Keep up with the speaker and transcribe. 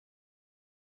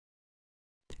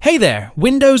Hey there,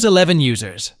 Windows 11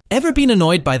 users. Ever been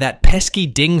annoyed by that pesky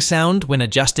ding sound when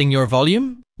adjusting your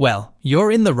volume? Well,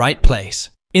 you're in the right place.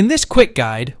 In this quick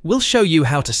guide, we'll show you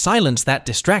how to silence that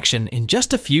distraction in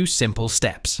just a few simple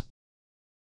steps.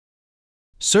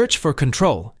 Search for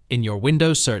Control in your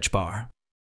Windows search bar.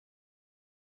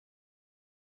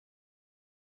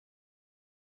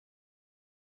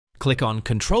 Click on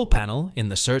Control Panel in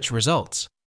the search results.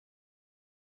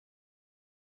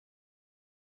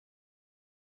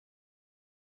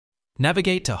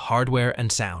 Navigate to Hardware and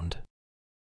Sound.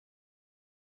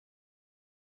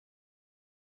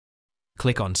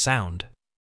 Click on Sound.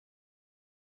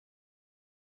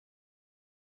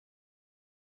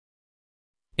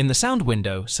 In the Sound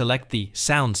window, select the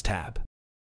Sounds tab.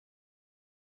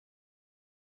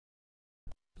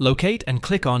 Locate and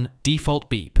click on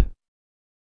Default Beep.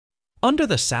 Under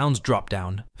the Sounds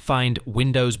drop-down, find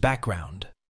Windows Background.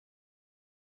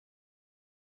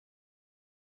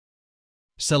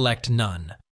 Select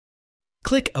None.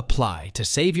 Click Apply to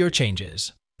save your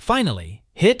changes. Finally,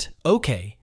 hit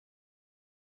OK.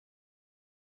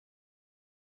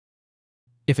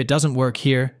 If it doesn't work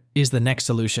here, is the next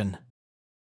solution.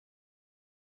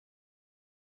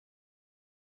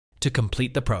 To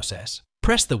complete the process,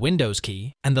 press the Windows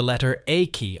key and the letter A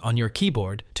key on your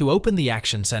keyboard to open the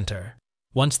Action Center.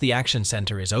 Once the Action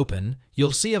Center is open,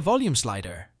 you'll see a volume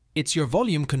slider. It's your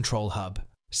volume control hub.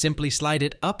 Simply slide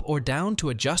it up or down to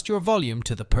adjust your volume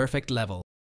to the perfect level.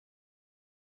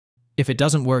 If it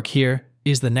doesn't work here,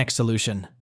 is the next solution.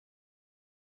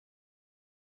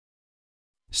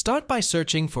 Start by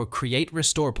searching for Create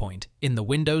Restore Point in the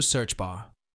Windows search bar.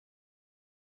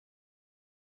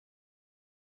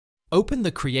 Open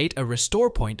the Create a Restore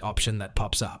Point option that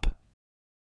pops up.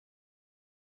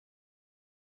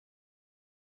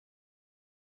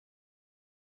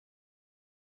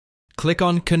 Click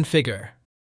on Configure.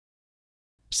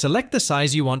 Select the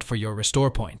size you want for your restore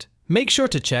point. Make sure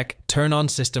to check Turn on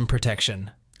System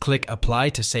Protection. Click Apply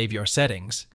to save your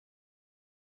settings.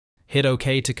 Hit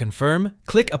OK to confirm.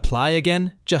 Click Apply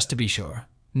again, just to be sure.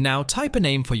 Now type a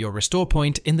name for your restore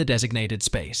point in the designated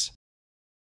space.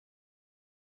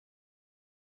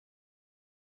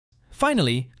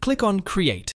 Finally, click on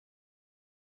Create.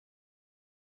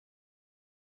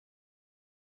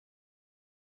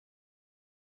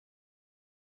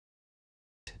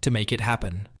 To make it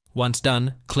happen. Once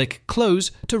done, click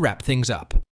Close to wrap things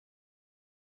up.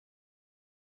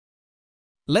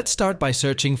 Let's start by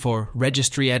searching for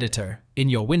Registry Editor in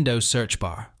your Windows search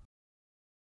bar.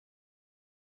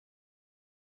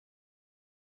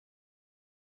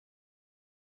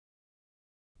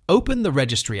 Open the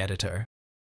Registry Editor.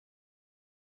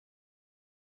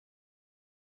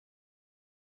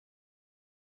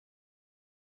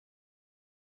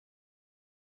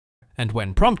 And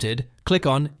when prompted, click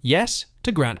on Yes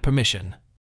to grant permission.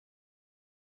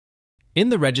 In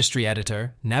the Registry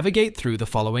Editor, navigate through the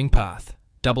following path.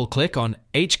 Double-click on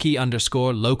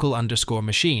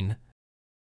hkey_local_machine,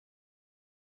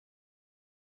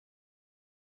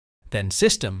 then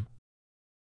System,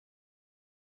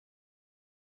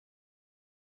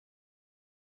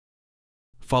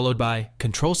 followed by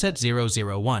Control Set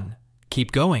 001.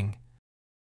 Keep going.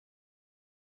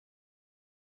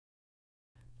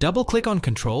 Double-click on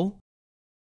Control,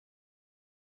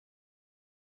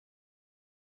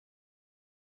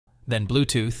 then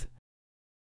Bluetooth,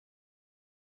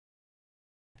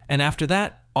 and after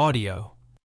that, Audio.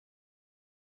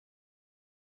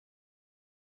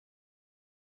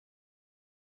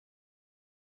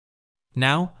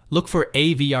 Now, look for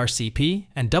AVRCP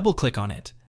and double-click on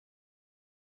it.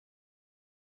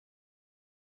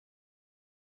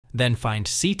 Then find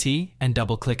CT and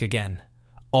double-click again.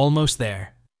 Almost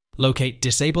there. Locate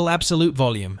Disable Absolute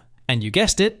Volume, and you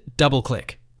guessed it,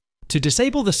 double-click. To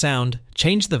disable the sound,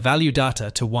 change the value data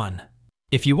to 1.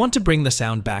 If you want to bring the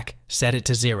sound back, set it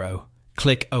to 0.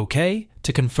 Click OK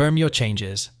to confirm your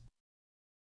changes.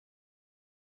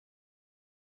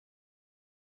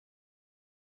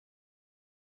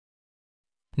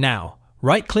 Now,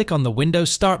 right-click on the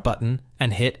Windows Start button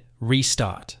and hit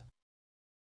Restart.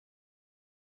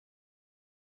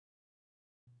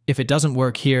 If it doesn't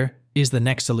work here, is the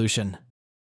next solution.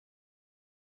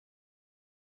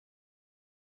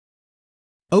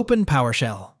 Open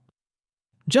Powershell.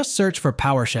 Just search for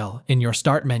Powershell in your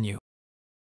Start menu.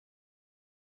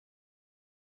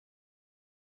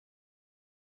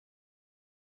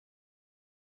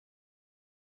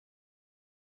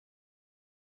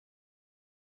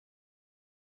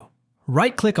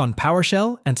 Right-click on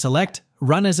Powershell and select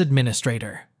Run as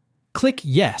Administrator. Click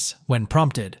Yes when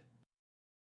prompted.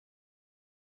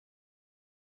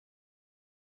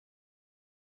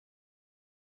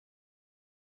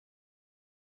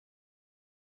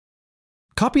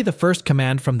 Copy the first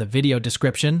command from the video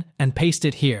description and paste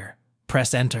it here.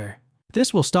 Press Enter.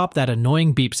 This will stop that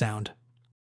annoying beep sound.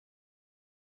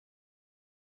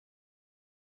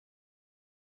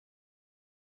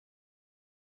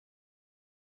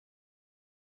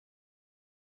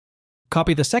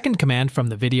 Copy the second command from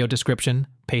the video description,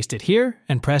 paste it here,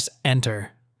 and press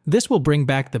Enter. This will bring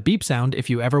back the beep sound if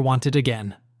you ever want it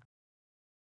again.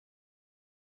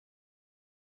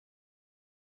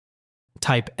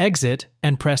 Type Exit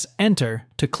and press Enter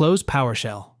to close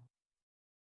Powershell.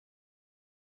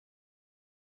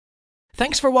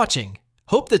 Thanks for watching.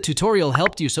 Hope the tutorial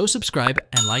helped you, so subscribe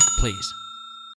and like please.